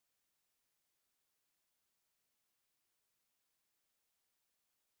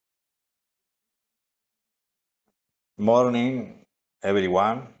Morning,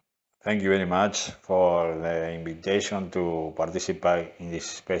 everyone. Thank you very much for the invitation to participate in this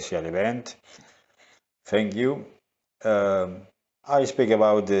special event. Thank you. I speak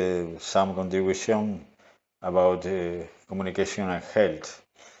about some contribution about communication and health.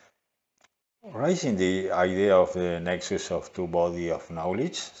 Raising the idea of the nexus of two bodies of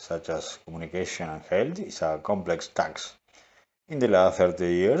knowledge, such as communication and health, is a complex task. In the last 30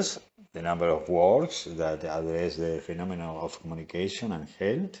 years, the number of works that address the phenomenon of communication and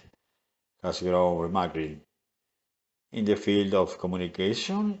health has grown remarkably. In the field of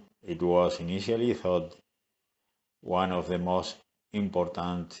communication, it was initially thought one of the most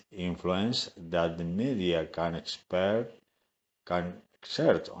important influence that the media can exert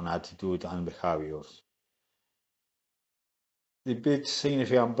on attitude and behaviors. Despite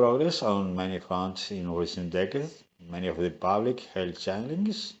significant progress on many fronts in recent decades, many of the public health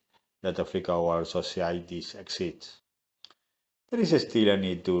challenges that afflict our societies exist. There is still a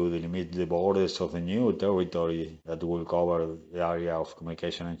need to delimit the borders of the new territory that will cover the area of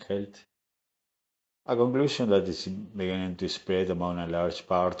communication and health. A conclusion that is beginning to spread among a large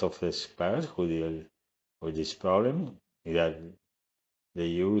part of the experts who deal with this problem is that the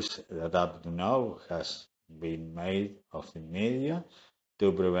use that up to now has been made of the media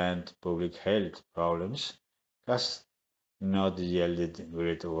to prevent public health problems has not yielded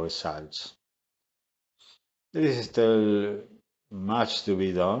great results. There is still much to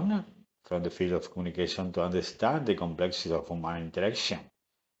be done from the field of communication to understand the complexity of human interaction,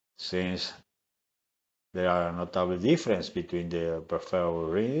 since there are notable differences between the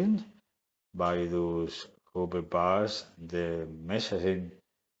preferred reading by those who prepares the messaging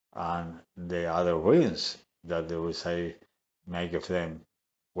and the other readings that the receiver make of them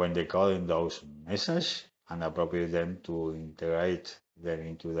when decoding those messages and appropriate them to integrate them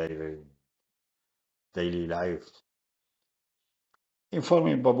into their daily life.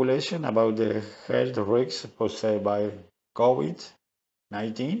 Informing population about the health risks posed by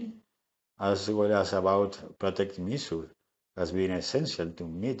COVID-19 as well as about protective measures has been essential to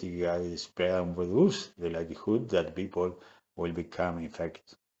mitigate the spread and reduce the likelihood that people will become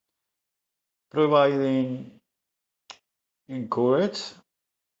infected. Providing encourage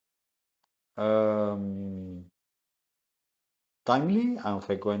um, timely and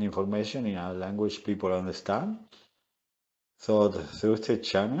frequent information in a language people understand, so the trusted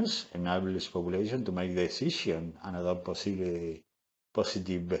channels enable this population to make decisions and adopt possibly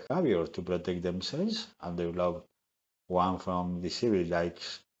positive behavior to protect themselves and their loved one from disease like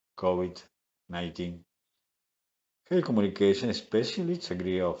COVID-19. Health communication specialists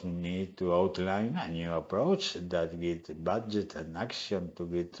agree of the need to outline a new approach that gives budget and action to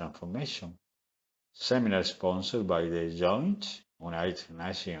get transformation. Seminars sponsored by the Joint United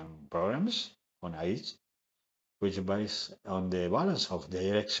Nations Programs on AIDS, which based on the balance of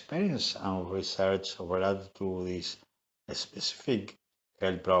their experience and research related to this specific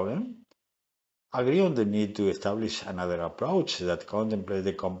health problem, agree on the need to establish another approach that contemplates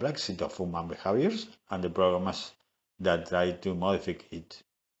the complexity of human behaviors and the programs that try to modify it.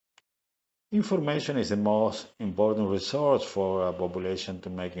 Information is the most important resource for a population to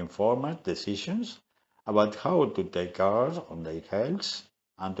make informed decisions about how to take care of their health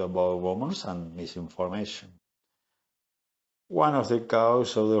and to avoid rumors and misinformation. One of the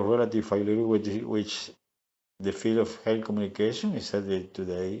causes of the relative failure with which the field of health communication is headed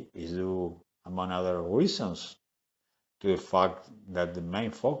today is due, among other reasons, to the fact that the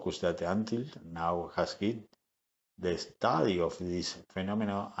main focus that until now has been the study of this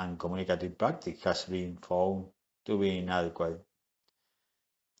phenomenon and communicative practice has been found to be inadequate.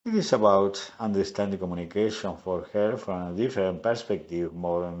 It is about understanding communication for health from a different perspective,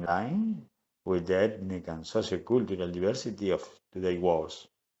 more in line with the ethnic and sociocultural diversity of today's world.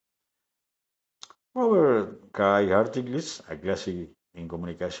 Robert Craig articles, a classic in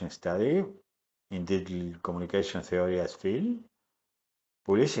communication study, entitled Communication Theory as Field,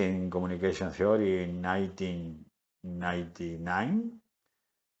 published in Communication Theory in 1999.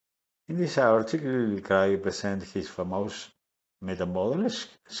 In this article, Craig presents his famous meta-model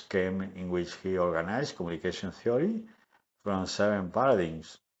scheme in which he organized communication theory from seven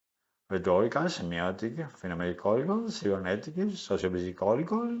paradigms: rhetorical, semiotic, phenomenological, cybernetic,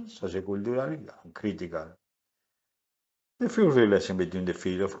 sociopsychological, sociocultural, and critical. The first relation between the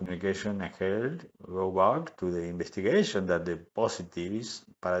field of communication and health go back to the investigation that the positivist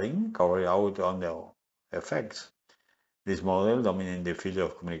paradigm carried out on the effects. This model, dominating the field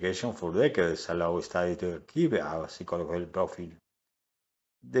of communication for decades, allowed study to keep a psychological profile.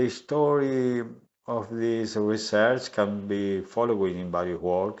 The story of this research can be followed in various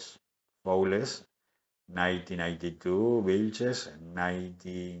works. Fowles, 1992 Vilches,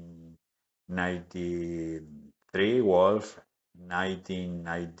 1993 Wolf,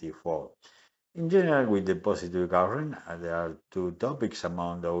 1994. In general, with the positive current, there are two topics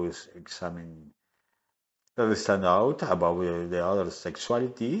among those examined that stand out about the other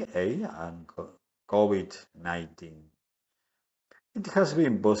sexuality, A, and COVID-19. It has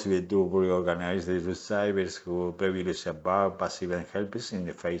been possible to reorganize the receiver who previously were passive and helpless in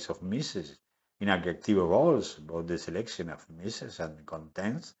the face of misses in active roles, both the selection of misses and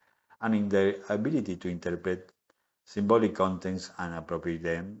contents, and in their ability to interpret symbolic contents and appropriate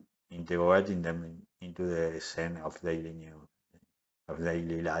them, integrating them into the scene of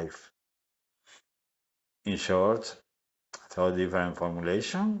daily life. In short, through different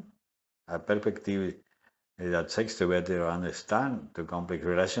formulation, a perspective that seeks to better understand the complex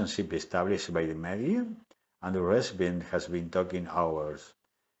relationship established by the media, and the recipient has been talking hours.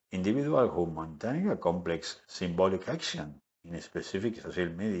 Individuals who maintain a complex symbolic action in a specific social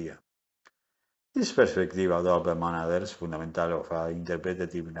media. This perspective adopts, among others, fundamental of an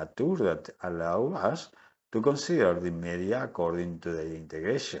interpretative nature that allow us to consider the media according to their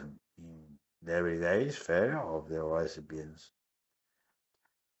integration in the everyday sphere of the recipients.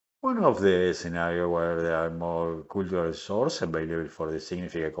 One of the scenarios where there are more cultural sources available for the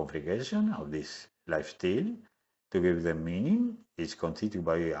significant configuration of this lifestyle to give them meaning is constituted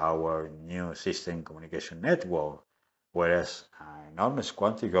by our new system communication network, whereas an enormous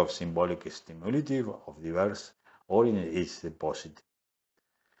quantity of symbolic stimulative of diverse origin is deposited.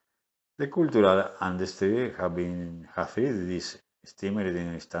 The cultural industry have created these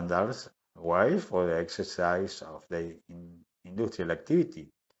stimulating standards ways for the exercise of the industrial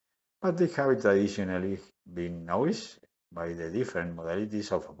activity, but they have traditionally been nourished by the different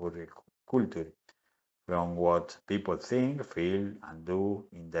modalities of culture, from what people think, feel, and do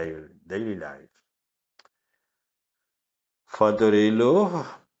in their daily life. Fattorello,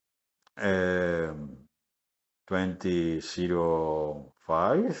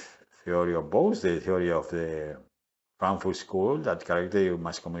 2005, theory of both, the theory of the Frankfurt School that characterizes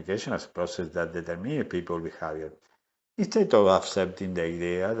mass communication as a process that determines people's behavior. Instead of accepting the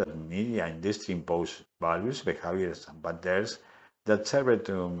idea that media industry impose values, behaviors, and patterns that serve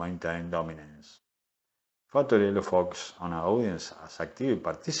to maintain dominance. Fattorello focuses on our audience as active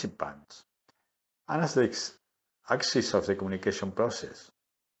participants and as the axis of the communication process.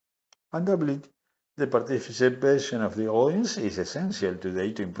 Undoubtedly, the participation of the audience is essential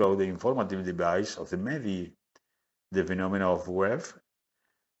today to improve the informative device of the media. The phenomenon of Web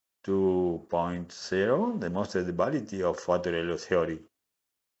 2.0 demonstrates the validity of Fattorello theory.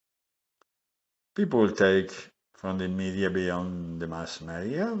 People take from the media beyond the mass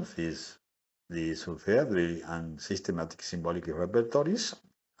media the subsidiary and systematic symbolic repertories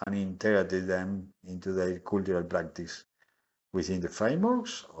and integrate them into their cultural practice within the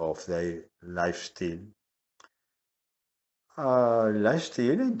frameworks of their lifestyle.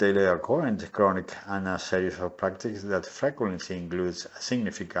 Lifestyle entails a current, chronic, and a series of practices that frequently includes a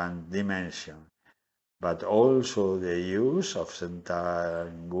significant dimension, but also the use of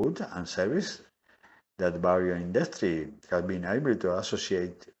certain goods and services that various industry have been able to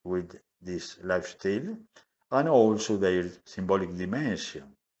associate with this lifestyle, and also their symbolic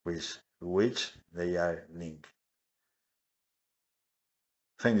dimension with which they are linked.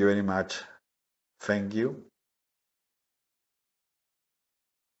 Thank you very much. Thank you.